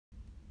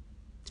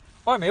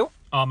I'm Eel.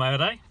 I'm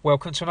Mad-A.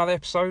 Welcome to another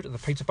episode of the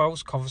Peter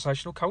Bowles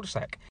Conversational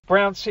Cul-de-sac.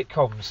 Brown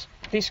sitcoms.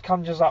 This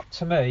conjures up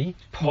to me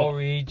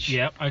Porridge.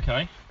 Yep,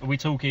 okay. Are we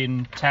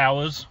talking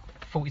Towers?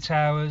 40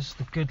 Towers,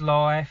 The Good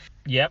Life.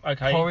 Yep,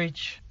 okay.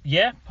 Porridge.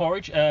 Yeah,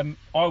 Porridge. I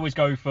always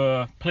go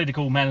for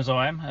political man as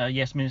I am.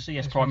 Yes, Minister,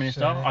 yes, Prime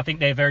Minister. I think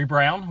they're very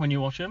brown when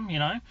you watch them, you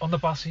know. On the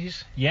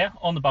buses. Yeah,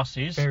 on the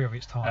buses. Very of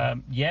its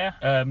time.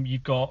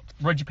 You've got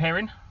Reggie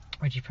Perrin.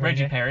 Reggie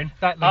Perrin.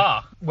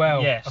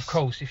 Well, yes. Of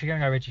course, if you're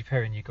going to go Reggie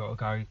Perrin, you've got to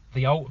go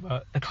the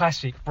ultimate, the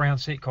classic brown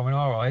sitcom in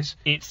our eyes.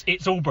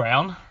 It's all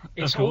brown,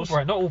 It's of course. all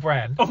brown, not all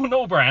brown. Oh, not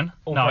all brown.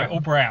 All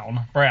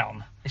brown.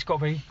 Brown. It's got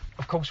to be,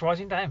 of course,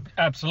 Rising Damp.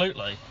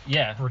 Absolutely,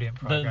 yeah. Brilliant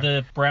programme.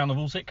 The brown of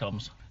all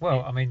sitcoms.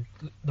 Well, I mean,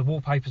 the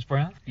wallpaper's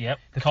brown. Yep.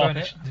 The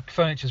Carpet. the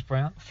furniture's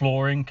brown.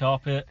 Flooring,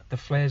 carpet. The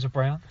flares are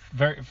brown.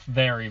 Very,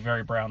 very,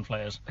 very brown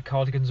flares. The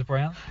cardigans are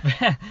brown.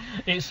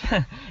 It's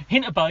a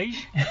hint of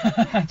beige.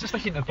 Just a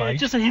hint of beige.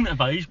 Just a hint of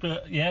beige,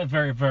 but yeah,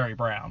 very, very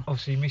brown.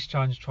 Obviously, Miss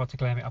Jones tried to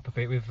glam it up a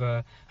bit with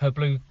her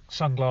blue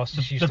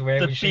sunglasses she used to wear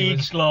the when she big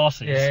was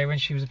glasses. Yeah, when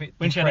she was a bit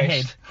When she had a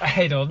depressed. A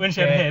head on. When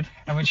she had a head.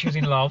 And when she was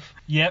in love.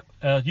 Yep.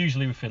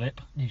 Usually with Philip.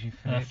 Usually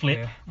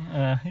Flip.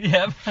 Yeah.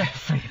 Yep.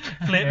 Flip.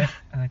 Yeah.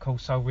 And of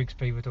course, Sol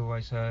Rigsby would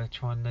always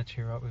try and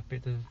cheer her up with a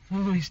bit of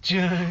Miss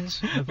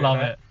Jones.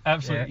 Love it.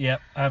 Absolutely.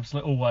 Yep.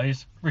 Absolutely.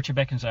 Always. Richard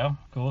Beckinsale,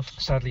 of course.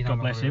 Sadly, no God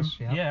longer bless him. is,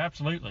 yeah.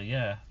 Absolutely.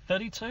 Yeah.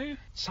 32.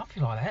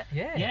 Something like that.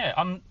 Yeah.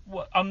 Yeah.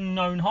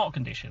 Unknown heart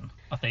condition,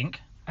 I think.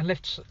 And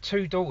left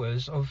two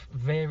daughters of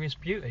various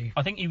beauty.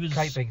 I think he was.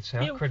 Kate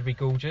Beckinsale, incredibly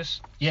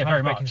gorgeous. Yeah, Samantha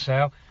very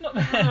much.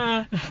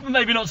 Beckinsale.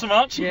 Maybe not so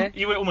much. Yeah.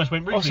 You almost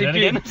went Rigsby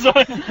Obviously, then again.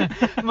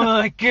 So.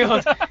 My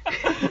God.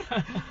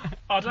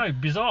 I don't know,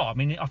 bizarre. I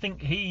mean, I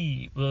think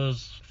he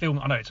was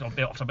filming. I know it's a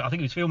bit off topic, but I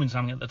think he was filming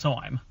something at the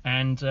time,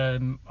 and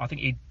I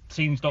think he'd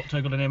seen his doctor,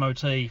 got an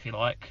MOT, if you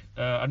like,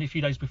 only a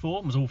few days before,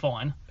 and was all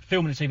fine.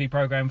 Filming a TV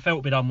program, felt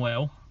a bit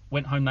unwell,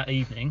 went home that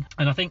evening,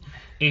 and I think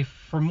if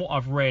from what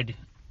I've read,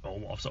 or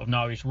what I sort of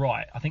know is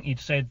right, I think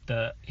he'd said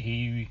that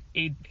he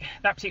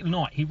that particular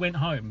night he went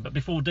home, but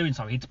before doing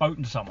so he'd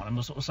spoken to someone and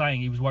was sort of saying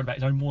he was worried about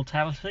his own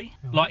mortality,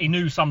 like he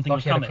knew something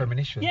was he had coming. a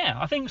premonition. Yeah,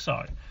 I think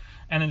so.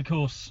 And then of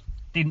course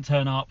didn't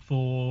turn up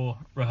for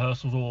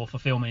rehearsals or for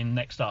filming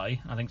next day.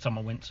 I think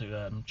someone went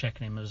to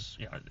checking him, as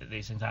you know,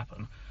 these things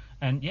happen.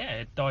 And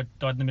yeah, it died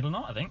in the middle of the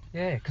night, I think.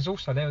 Yeah, because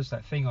also there was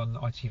that thing on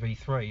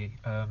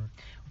ITV3,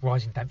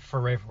 Rising Damp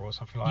Forever or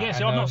something like that. Yeah,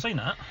 see, I've not seen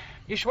that.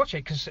 You should watch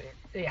it because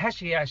it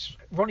has.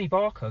 Ronnie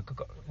Barker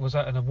was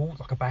at an award,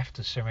 like a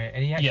BAFTA ceremony,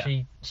 and he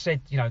actually said,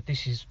 you know,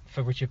 this is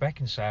for Richard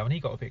Beckinsale, and he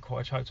got a bit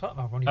quite choked up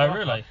by Ronnie Barker. Oh,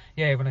 really?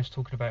 Yeah, when I was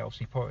talking about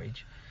obviously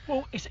Porridge.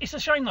 Well, it's a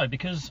shame though,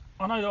 because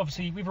I know that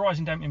obviously with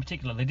Rising Damp in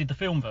particular, they did the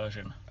film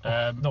version.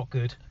 Not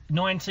good.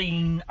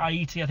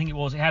 1980, I think it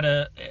was.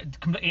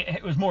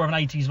 It was more of an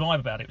 80s vibe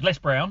about it. It was less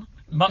brown.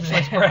 Much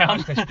less brown.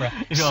 Much less brown.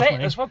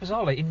 Set as well,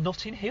 bizarrely, in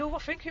Notting Hill, I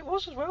think it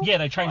was as well. Yeah,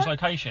 they changed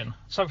location.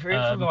 So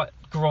from like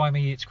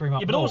grimy, it's grim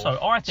up north,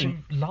 also I think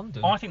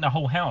London. I think the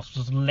whole house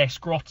was less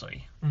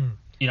grotty.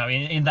 You know,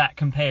 in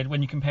that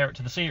when you compare it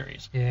to the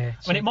series. Yeah.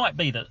 I mean, it might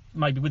be that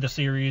maybe with the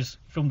series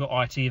filmed at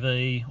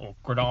ITV or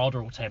Granada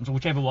or Thames or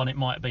whichever one it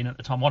might have been at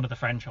the time, one of the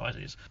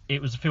franchises, it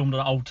was filmed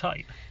on old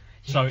tape.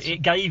 So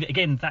it gave,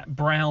 again, that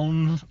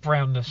brownness.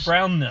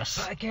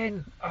 But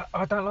again,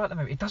 I don't like the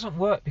movie. It doesn't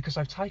work because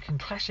they've taken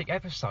classic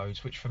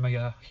episodes, which for me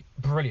are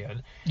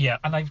brilliant,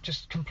 and they've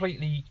just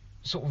completely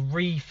sort of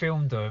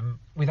refilmed them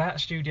without a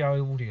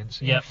studio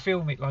audience.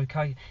 Film it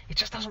locally. It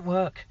just doesn't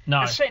work.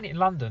 No. And setting it in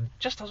London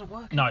just doesn't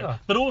work. No. Either.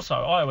 But also,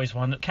 I always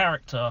find that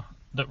character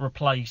that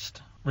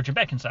replaced Richard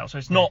Beckinsale. So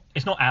it's not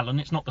Alan,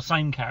 it's not the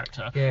same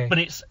character, but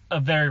it's a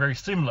very, very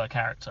similar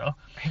character.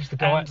 He's the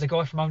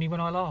guy from Only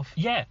When I Laugh.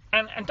 Yeah,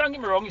 and don't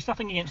get me wrong, it's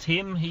nothing against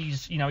him.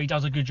 He's, you know, he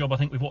does a good job, I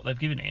think, with what they've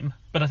given him.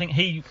 But I think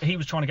he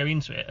was trying to go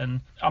into it,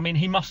 and I mean,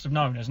 he must have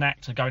known as an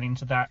actor going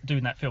into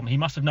doing that film, he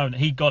must have known that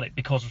he got it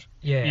because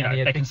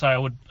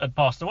Beckinsale had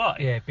passed away.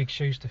 Yeah, big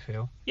shoes to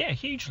fill. Yeah,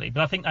 hugely.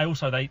 But I think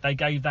they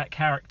gave that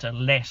character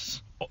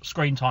less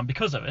screen time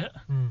because of it,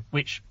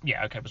 which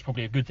was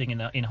probably a good thing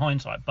in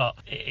hindsight, but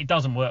it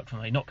doesn't work for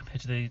me, not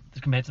compared to the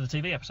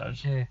TV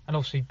episodes. Yeah, and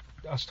obviously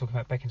us talking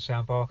about Beckinsale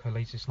and Barker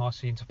leads us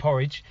nicely into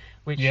Porridge,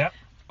 which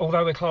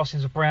although we're classing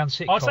as a brown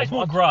sitcom, I'd say it's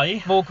more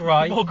grey. More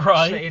grey.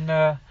 Set in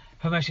Her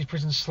Majesty's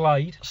Prison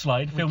Slade.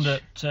 Filmed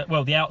at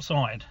the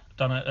outside,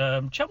 done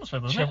at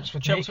Chelmsford, wasn't it?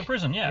 Chelmsford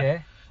Prison,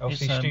 Yeah.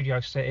 Obviously,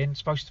 studio set in,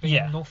 supposed to be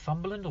in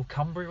Northumberland or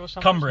Cumbria or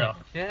something.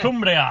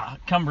 Cumbria. All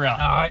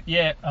right.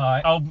 Yeah. All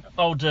right.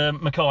 Old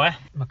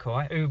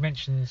Mackay, who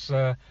mentions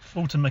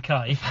Fulton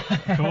Mackay,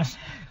 of course.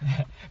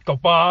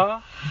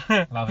 Goodbye.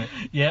 Love it.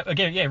 Yeah.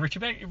 Again,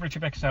 Richard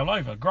Beckinsale all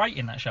over. Great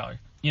in that show.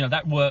 You know,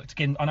 that worked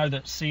again. I know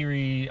that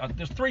series.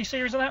 There's 3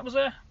 series of that, was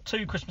there?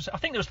 2 Christmas. I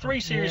think there was 3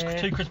 series,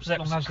 2 Christmas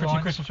episodes, 2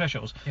 Christmas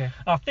specials. Yeah.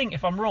 I think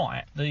if I'm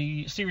right,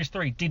 the series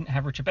 3 didn't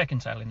have Richard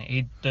Beckinsale in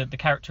it. The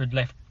character had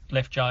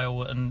left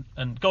jail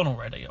and gone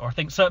already, or I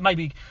think so.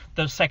 Maybe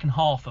the second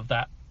half of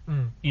that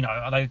You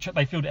know,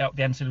 they filled it out with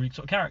the ancillary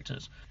sort of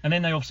characters, and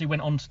then they obviously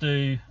went on to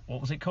do,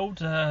 what was it called?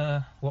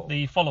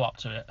 The follow-up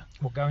to it.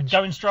 What, Going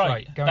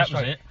Straight. That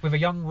was it. With a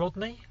young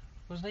Rodney,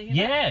 wasn't he?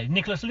 Yeah,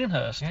 Nicholas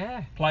Lyndhurst.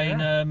 Yeah.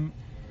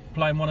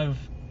 Playing one of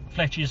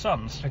Fletcher's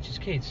sons. Fletcher's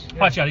kids. Yeah.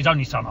 Well, actually, he had his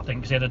only son, I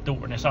think, because he had a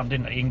daughter and a son,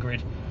 didn't he,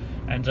 Ingrid?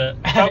 And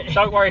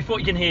don't worry if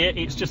what you can hear,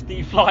 it's just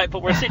the flight,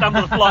 but we're sitting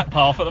under the flight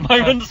path at the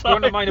moment. So. We're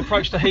on the main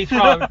approach to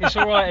Heathrow. It's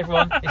all right,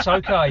 everyone. It's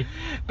okay.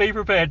 Be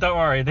prepared. Don't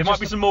worry. There might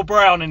be some more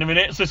brown in a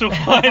minute, so it's all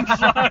fine.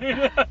 So.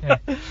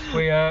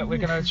 Yeah. We're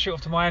going to shoot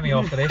off to Miami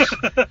after this.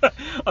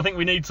 I think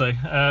we need to.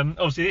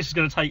 Obviously, this is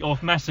going to take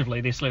off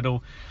massively. This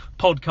little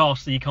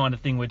podcasty kind of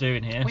thing we're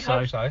doing here. We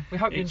hope so. We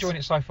hope you're enjoying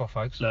it so far,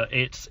 folks. Look,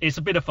 it's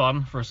a bit of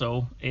fun for us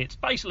all. It's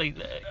basically,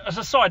 as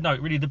a side note,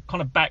 really the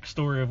kind of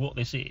backstory of what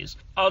this is.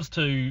 Us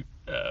two.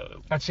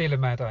 That's Eel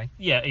and Mad-A.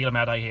 Yeah, Eel and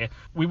Mad-A here.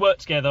 We work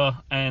together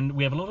and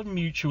we have a lot of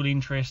mutual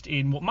interest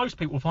in what most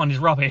people find is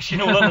rubbish, in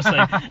all honesty.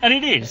 And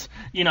it is,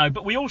 you know,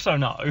 but we also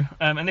know,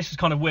 and this is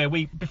kind of where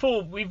we've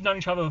known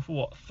each other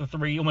for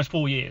almost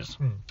 4 years.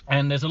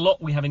 And there's a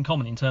lot we have in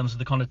common in terms of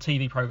the kind of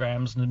TV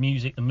programmes and the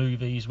music, the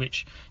movies,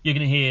 which you're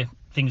going to hear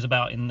things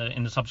about in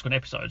the subsequent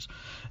episodes,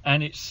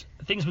 and it's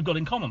things we've got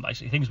in common,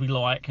 basically things we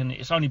like, and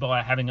it's only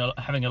by having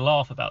a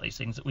laugh about these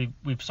things that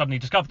we've suddenly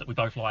discovered that we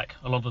both like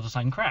a lot of the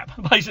same crap,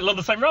 basically a lot of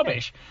the same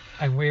rubbish.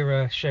 And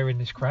we're sharing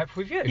this crap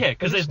with you. Yeah,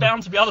 because there's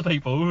bound to be other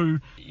people who,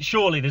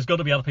 surely there's got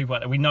to be other people out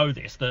there, we know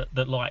this,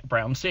 that like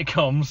brown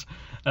sitcoms,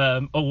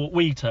 or what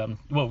we termed,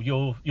 well,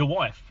 your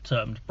wife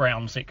termed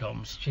brown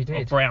sitcoms. She did.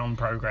 Or brown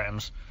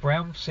programmes.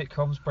 Brown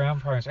sitcoms,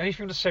 brown programmes.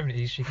 Anything from the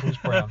 70s she calls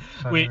brown.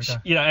 So which,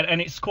 you know, and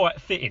it's quite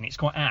fitting, it's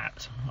quite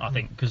apt, I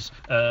think, because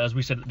as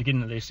we said at the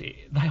beginning of this,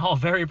 they are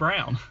very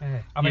brown.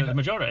 Yeah. I mean, the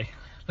majority.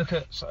 Look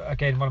at,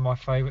 again, one of my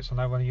favourites, I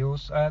know one of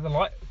yours,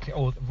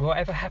 or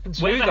Whatever Happened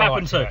to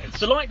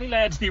The Likely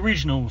Lads, the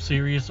original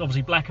series,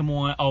 obviously black and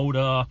white,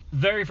 older,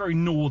 very, very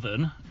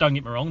northern, don't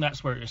get me wrong,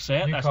 that's where it was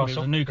set, that's where it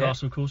was in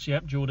Newcastle, of course,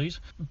 Geordies.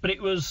 But it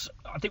was,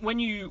 I think when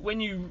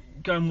you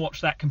go and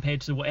watch that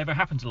compared to Whatever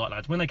Happened to Likely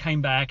Lads, when they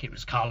came back, it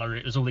was colour,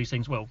 it was all these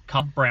things, well,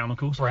 brown, of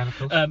course.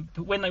 But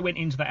when they went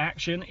into the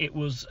action, it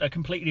was a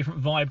completely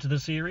different vibe to the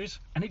series,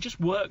 and it just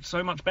worked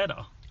so much better.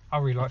 I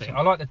really liked it.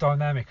 I like the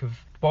dynamic of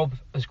Bob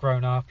has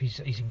grown up.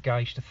 He's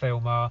engaged to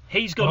Thelma.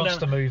 He's wants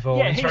to move on.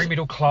 Yeah, he's very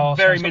middle class.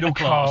 Very middle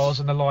class. Cars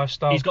and the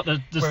lifestyle. He's got the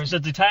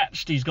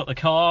detached. He's got the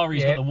car.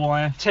 He's got the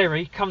wife.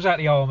 Terry comes out of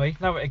the army,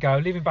 nowhere to go,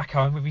 living back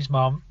home with his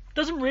mum.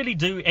 Doesn't really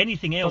do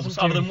anything else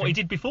other than what he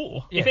did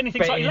before. Yeah, if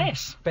anything, slightly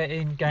less.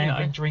 Betting,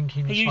 gambling,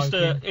 drinking, He used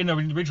to, in the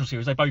original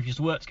series, they both used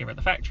to work together at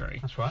the factory.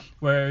 That's right.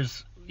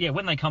 Whereas,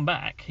 when they come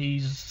back,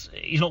 he's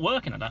not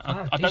working at that.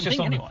 I don't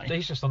think anyway.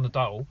 He's just on the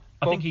dole.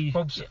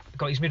 Bob's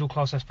got his middle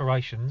class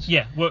aspirations.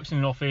 Yeah, works in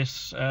an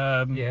office.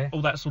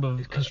 All that sort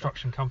of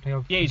construction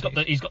company. He's got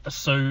the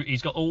suit.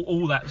 He's got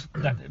all that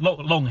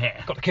long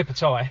hair. Got the kipper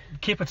tie.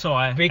 Big kipper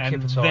tie.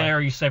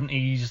 Very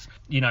 70s,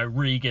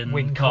 Reagan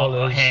wing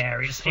collars,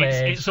 hair. It's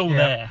all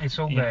there. It's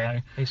all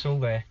there. It's all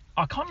there.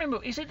 I can't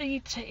remember. Is it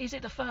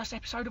the first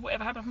episode of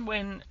Whatever Happened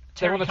when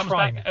Terry comes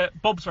train. back?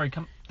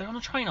 They're on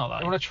a train, are they?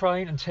 They're on a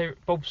train, and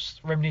Bob's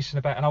reminiscing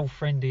about an old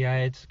friend he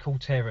had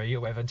called Terry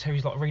or whatever. And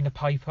Terry's like reading the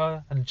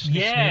paper and just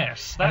listening.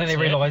 Yes, and then they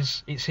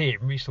realise it's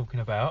him he's talking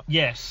about.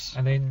 Yes.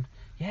 And then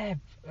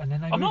and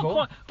then they move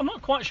on. I'm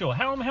not quite sure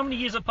how many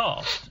years have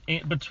passed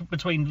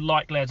between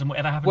Like Lads and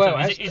Whatever Happened to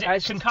Him.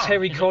 As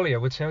Terry Collier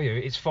would tell you,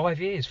 it's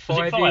 5 years.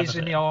 5 years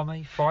in the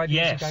army. 5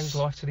 years ago his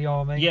life to the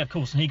army. Yeah, of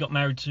course. And he got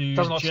married to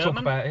Doesn't like to talk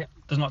about it.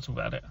 Doesn't like to talk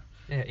about it.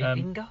 Yeah,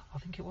 Inga, I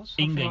think it was.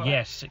 Inga, like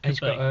yes, it could He's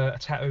got a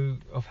tattoo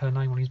of her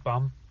name on his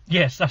bum.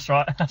 Yes, that's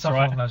right. That's Something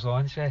right. along those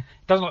lines. Yeah,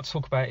 doesn't like to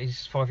talk about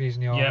his 5 years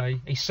in the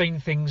army. He's seen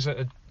things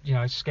that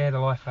scare the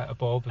life out of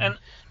Bob. And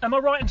am I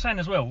right in saying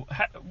as well,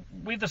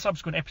 with the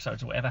subsequent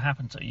episodes of Whatever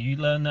Happened to You,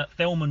 learn that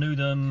Thelma knew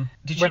them.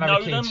 Did she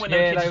know them when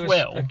they were kids as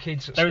well?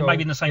 They were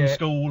maybe in the same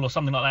school or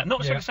something like that. Not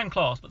necessarily the same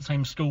class, but the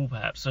same school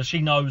perhaps. So she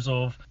knows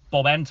of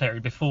Bob and Terry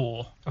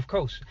before. Of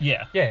course.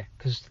 Yeah. Yeah,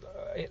 because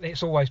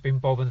it's always been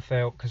Bob and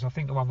Thelma. Because I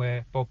think the one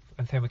where Bob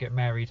and Thelma get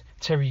married,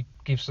 Terry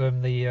gives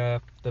them the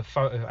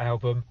photo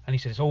album, and he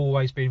says it's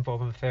always been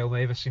Bob and Thelma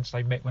ever since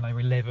they met when they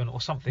were 11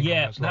 or something.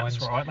 Yeah, along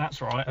those lines.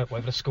 That's right.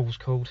 Whatever the school's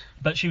called.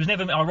 But she was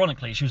never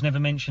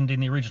mentioned in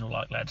the original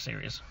Like Lads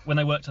series when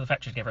they worked at the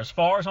factory together. As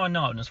far as I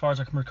know, and as far as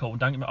I can recall,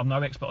 I'm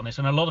no expert on this,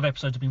 and a lot of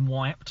episodes have been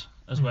wiped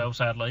as well,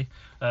 sadly.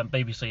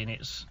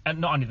 BBC and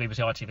not only BBC,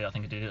 ITV, I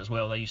think did it as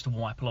well. They used to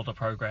wipe a lot of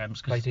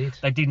programmes because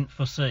they didn't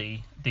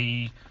foresee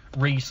the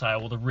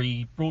resale or the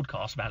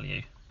rebroadcast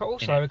value. But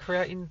also we're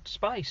creating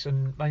space,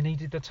 and they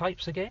needed the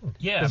tapes again.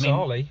 Yeah,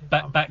 bizarrely.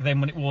 I mean, back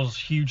then when it was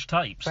huge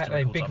tapes. Back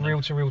then, big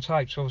reel-to-reel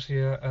tapes, obviously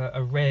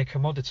a rare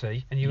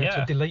commodity, and you had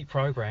to delete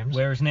programs.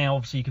 Whereas now,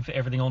 obviously, you can fit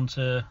everything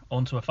onto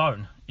a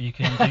phone. You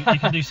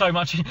can do so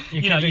much.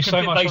 You can so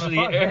fit much basically.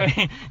 on a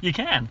phone, You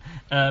can.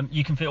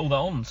 You can fit all that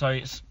on. So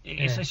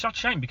it's such a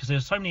shame because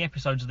there's so many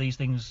episodes of these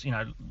things.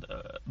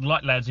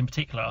 Like Lads in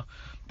particular,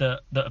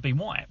 that have been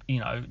wiped.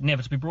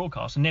 Never to be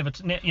broadcast, and never.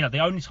 The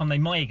only time they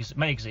may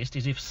exist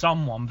is if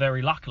someone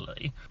very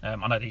luckily.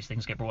 I know these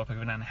things get brought up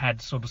every now and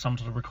had sort of some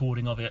sort of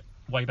recording of it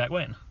way back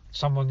when.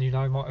 Someone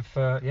might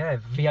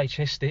have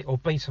VHS'd it or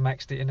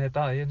Betamaxed it in their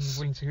day and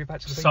willing to give it back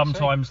to the BBC.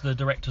 Sometimes the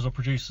directors or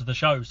producers of the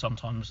show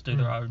sometimes do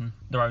their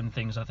own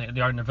things. I think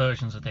their own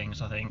versions of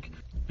things. I think,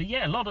 but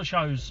yeah, a lot of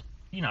shows.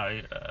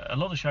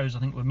 I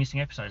think were missing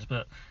episodes,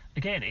 but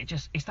again,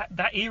 it's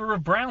that era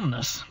of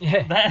brownness.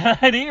 Yeah,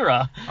 that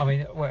era. I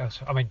mean, what else?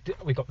 I mean,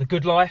 we got The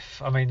Good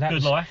Life. I mean, that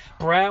was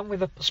brown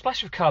with a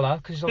splash of colour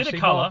because obviously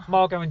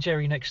Margot and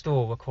Jerry next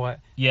door were quite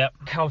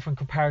colourful in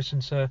comparison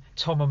to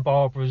Tom and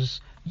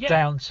Barbara's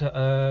down to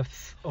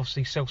earth,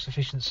 obviously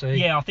self-sufficiency.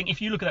 Yeah, I think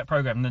if you look at that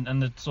programme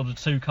and the sort of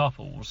two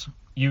couples,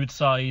 you would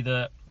say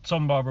that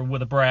Tom and Barbara were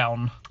the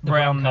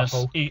brownness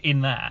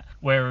in that,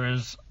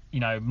 whereas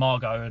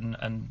Margot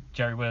and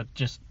Jerry were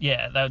just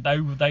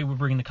they were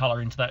bringing the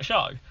colour into that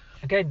show.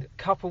 Again,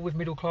 couple with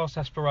middle class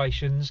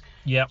aspirations.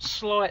 Yeah.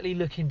 Slightly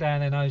looking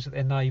down their nose at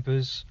their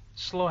neighbours,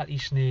 slightly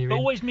sneering. But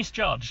always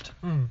misjudged.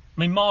 I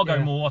mean, Margot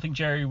more. I think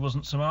Jerry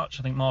wasn't so much.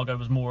 I think Margot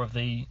was more of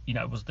the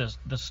was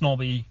the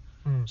snobby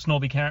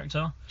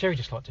character. Jerry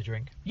just liked to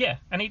drink. Yeah,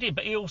 and he did,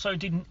 but he also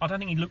didn't. I don't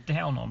think he looked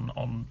down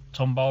on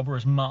Tom Barbara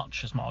as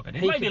much as Margot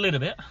did. Maybe a little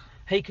bit.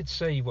 He could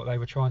see what they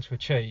were trying to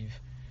achieve.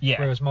 Yeah.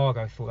 Whereas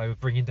Margot thought they were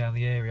bringing down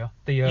the area,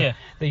 the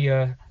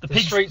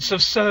streets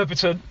of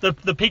Surbiton,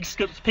 the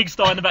pigsty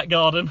in the back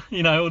garden,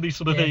 all these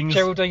sort of things.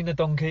 Geraldine the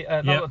donkey,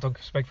 not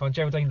donkey,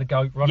 Geraldine the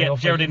goat running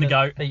off, Geraldine the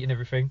goat, eating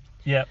everything.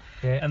 Yeah.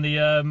 And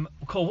the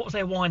what was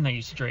their wine they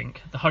used to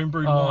drink? The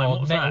homebrewed wine.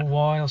 What was metal that?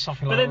 Wine or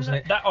something like that, wasn't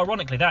it? That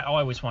ironically, that I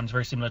always find is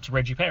very similar to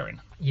Reggie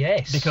Perrin.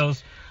 Yes.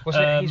 Because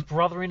wasn't it his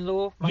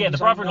brother-in-law? Yeah, the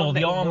brother-in-law,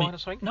 the army.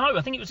 No,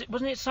 I think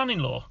wasn't it his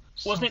son-in-law?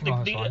 Wasn't it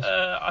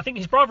I think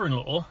his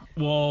brother-in-law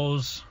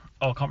was.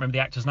 Oh, I can't remember the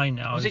actor's name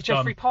now. Was it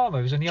Jeffrey Palmer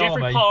who was in the army?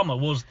 Jeffrey Palmer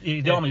was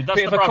the army.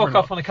 That's Bit the of a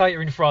brother-in-law. cock up on the cater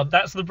in front.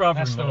 That's the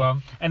brother-in-law. That's the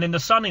one. And then the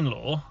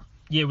son-in-law,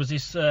 was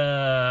this sort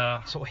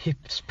of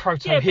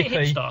proto-hippie.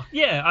 Hipster.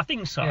 Yeah, I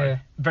think so. Yeah.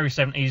 Very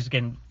 70s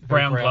again.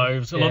 Brown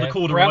clothes, a lot of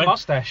corduroy. Brown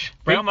moustache.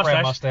 Brown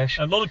moustache.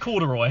 A lot of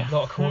corduroy.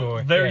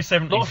 Very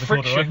 70s. A lot of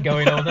friction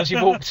going on as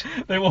you walked.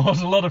 There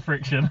was a lot of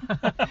friction.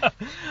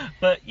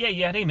 But yeah,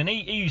 you had him, and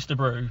he used to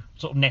brew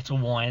sort of nettle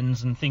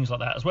wines and things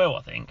like that as well,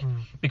 I think.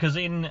 Because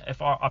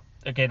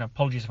again,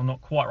 apologies if I'm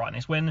not quite right in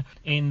this, when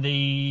in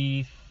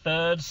the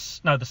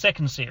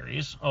second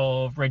series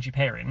of Reggie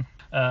Perrin.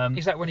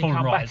 Is that when he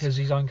came back as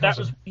his own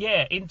cousin?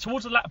 That was,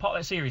 towards the latter part of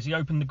that series, he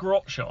opened the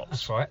grot shops.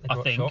 That's right, the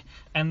grot shop.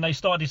 And they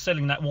started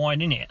selling that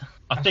wine in it.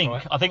 I think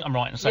I'm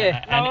right in saying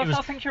that. And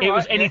it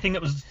was anything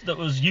that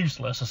was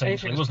useless,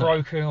 essentially, wasn't it?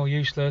 Broken or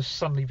useless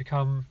suddenly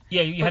become.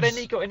 Yeah, then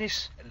he got in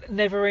this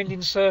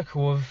never-ending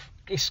circle of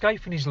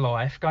escaping his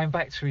life, going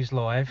back to his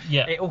life.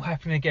 Yeah. It all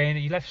happened again.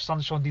 He left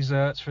Sunshine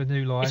Desserts for a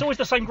new life. It's always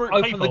the same group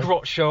of people. Opened the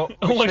grot shop.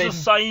 Always the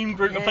same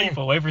group of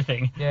people,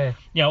 everything. Yeah.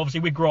 Yeah,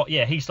 obviously with grot,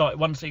 he started,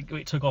 once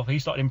it took off, he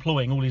started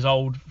employing all his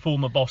old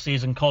former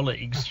bosses and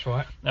colleagues. That's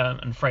right.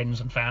 And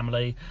friends and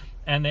family.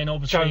 And then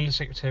obviously Joe the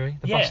secretary,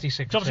 the busty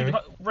secretary.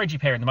 Obviously, Reggie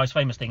Perrin, the most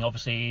famous thing,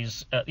 obviously,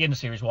 is at the end of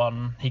series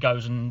 1, he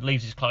goes and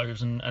leaves his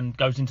clothes and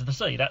goes into the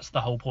sea. That's the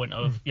whole point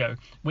of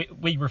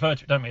we refer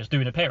to it, don't we, as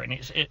doing a Perrin.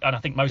 And I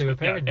think most people,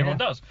 everyone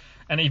does.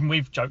 And even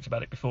we've joked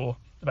about it before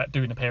about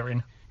doing a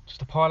Perrin.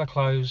 Just a pile of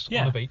clothes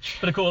on the beach.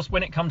 But of course,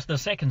 when it comes to the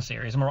second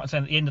series, am I right in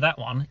saying at the end of that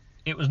one,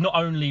 it was not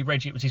only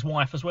Reggie, it was his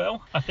wife as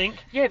well, I think.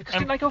 Yeah, because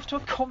didn't they go off to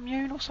a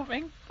commune or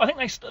something? I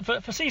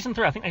think for season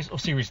 3, or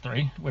series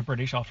 3, we're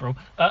British after all,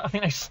 I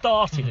think they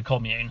started a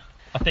commune,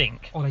 I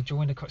think. Or they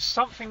joined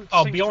something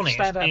seems to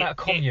stand out about a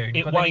commune.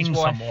 It waned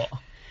somewhat.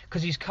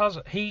 Because his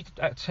cousin, he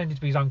tended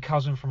to be his own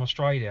cousin from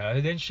Australia,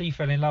 who then she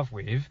fell in love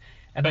with.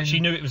 But she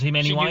knew it was him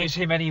anyway. She knew it was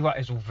him anyway.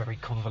 It's all very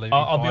convoluted.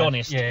 I'll be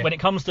honest. Yeah. When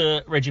it comes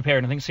to Reggie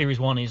Perrin, I think series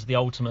 1 is the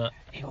ultimate.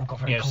 It all got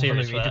very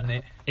convoluted, didn't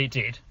it? It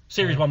did.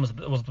 Series 1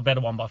 was the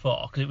better one by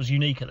far because it was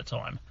unique at the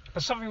time.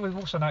 But something we've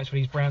also noticed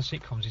with these brown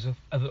sitcoms is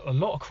a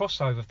lot of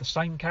crossover of the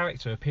same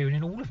character appearing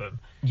in all of them.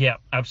 Yeah,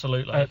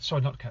 absolutely.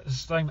 Sorry, not the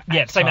same actor.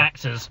 Yeah, same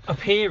actors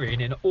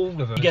appearing in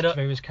all of them.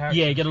 Various characters.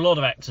 Yeah, you get a lot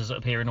of actors that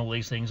appear in all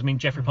these things. I mean,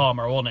 Jeffrey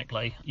Palmer,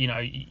 ironically,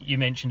 you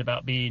mentioned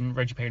about being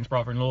Reggie Perrin's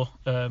brother-in-law,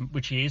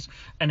 which he is,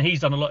 and he's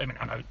done a lot. I mean,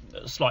 I know,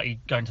 slightly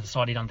going to the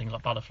side, he done things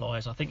like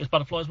Butterflies. I think it was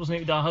Butterflies, wasn't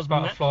it? With her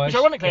husband. Butterflies.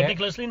 Which ironically,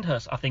 Nicholas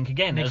Lyndhurst, I think,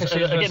 again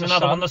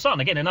another one, the son.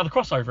 Again, another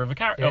crossover of a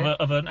character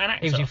of an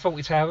actor. He was in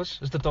Fawlty Towers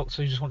as the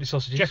doctor who just wanted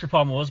sausages. Jeffrey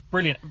Palmer was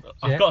brilliant.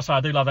 I've got to say,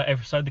 I do love that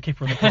episode, The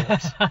Kipper and the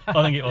Corpse.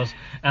 I think it was.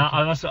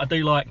 I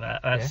do like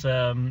that. That's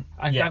and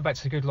going back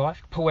to The Good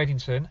Life, Paul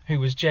Eddington, who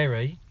was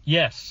Jerry.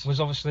 Yes.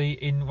 Was obviously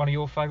in one of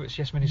your favourites,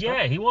 Yes Minister.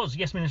 Yeah, he was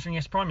Yes Minister and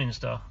Yes Prime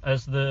Minister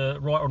as the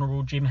Right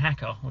Honourable James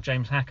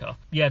Hacker.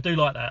 Yeah, I do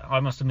like that, I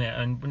must admit.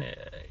 And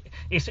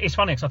it's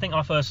funny because I think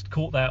I first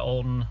caught that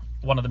on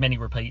one of the many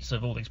repeats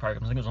of all these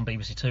programs. I think it was on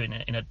BBC Two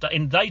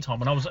in daytime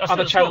when I was.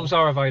 Other channels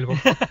are available.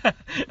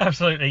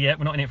 Absolutely, yeah.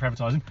 We're not in it for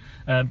advertising,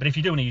 but if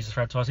you do want to use this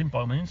for advertising, by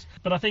all means.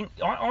 But I think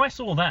I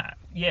saw that,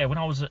 yeah, when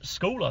I was at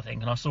school, I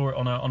think, and I saw it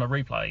on a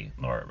replay,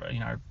 or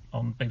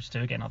on BBC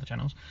Two again, other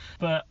channels.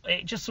 But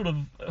it just sort of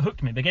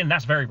hooked me. But again,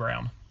 that's very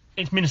Brown.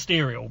 It's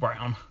ministerial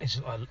Brown.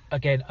 It's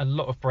again a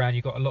lot of Brown.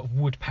 You've got a lot of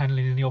wood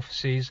panelling in the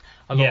offices,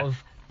 a lot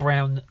of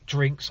brown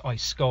drinks,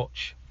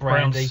 scotch,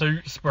 brandy,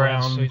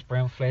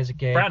 brown flares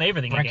again, brown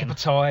everything brown again, kipper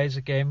ties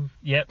again,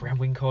 yep, brown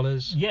wing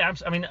collars. Yeah,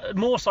 I mean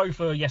more so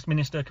for Yes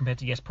Minister compared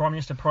to Yes Prime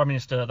Minister. Prime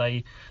Minister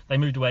they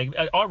moved away.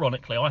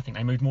 Ironically, I think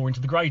they moved more into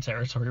the grey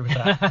territory with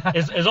that.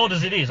 as odd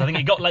as it is, I think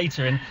it got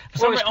later in.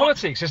 It's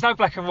politics. There's no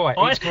black and white.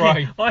 It's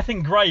grey. I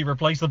think grey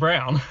replaced the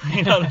brown.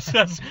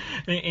 That's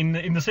in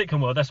the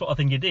sitcom world. That's what I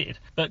think it did.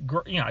 But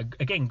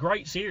again,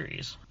 great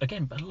series.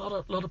 Again, but a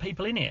lot of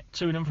people in it,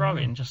 to and fro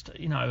in. Just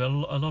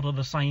a lot of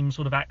the same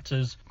sort of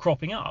actors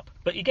cropping up.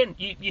 But again,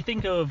 you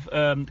think of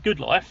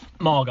Good Life,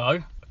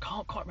 Margot.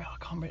 I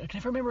can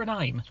never remember her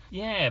name.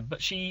 Yeah,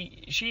 but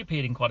she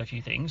appeared in quite a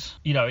few things.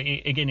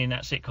 Again in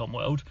that sitcom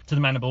world. To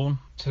the Manor Born.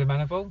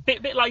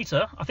 Bit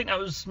later. I think that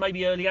was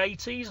maybe early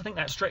 80s. I think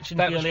that stretched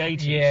into the early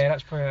 80s. Yeah,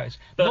 that's probably 80s.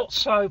 But not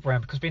so Brown,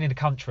 because being in the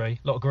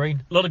country, a lot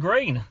of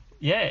green.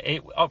 Yeah,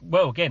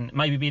 again,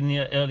 maybe being in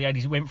the early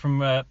 80s, it went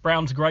from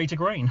brown to grey to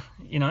green.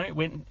 It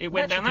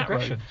went down that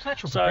road.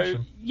 Natural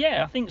progression.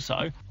 Yeah, I think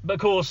so. But of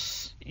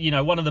course,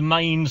 one of the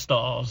main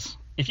stars.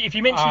 If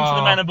you mention To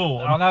the Manor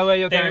Born, I know where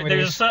you're going with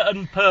there's a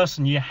certain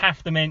person you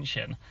have to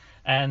mention.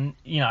 And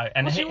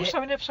was he also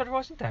in an episode of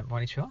Rising Damp by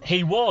any chance?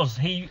 He was.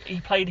 He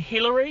played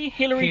Hilary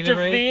de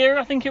Vere,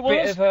 I think it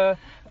was.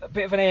 A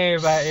bit of an air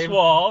about him.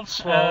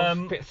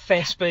 Suave, bit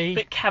thespy,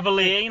 bit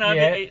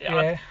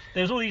cavalier.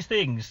 There's all these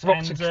things.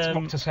 Rocked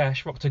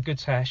a good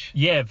tash.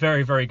 Yeah,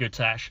 very, very good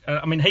tash.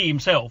 I mean, he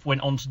himself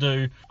went on to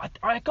do.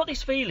 I got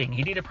this feeling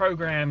he did a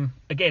program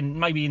again,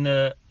 maybe in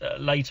the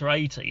later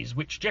 80s,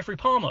 which Jeffrey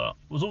Palmer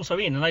was also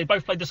in, and they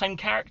both played the same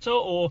character,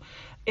 or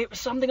it was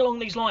something along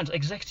these lines.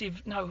 Was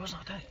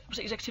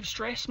it Executive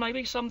Stress?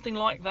 Maybe something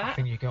like that. I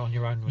think you go on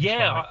your own.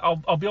 Yeah,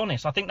 I'll be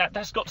honest. I think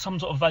that's got some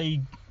sort of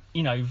vague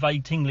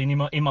tingling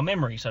in my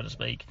memory, so to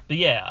speak. But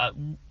yeah,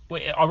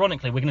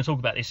 ironically, we're going to talk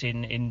about this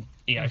in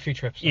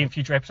future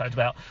episodes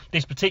about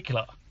this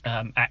particular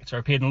actor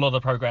appeared in a lot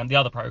of the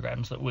other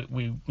programs that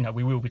we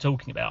will be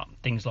talking about,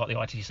 things like the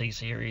ITC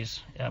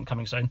series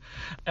coming soon,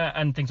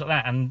 and things like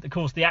that. And of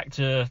course, the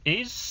actor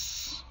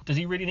does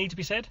he really need to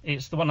be said?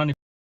 It's the one only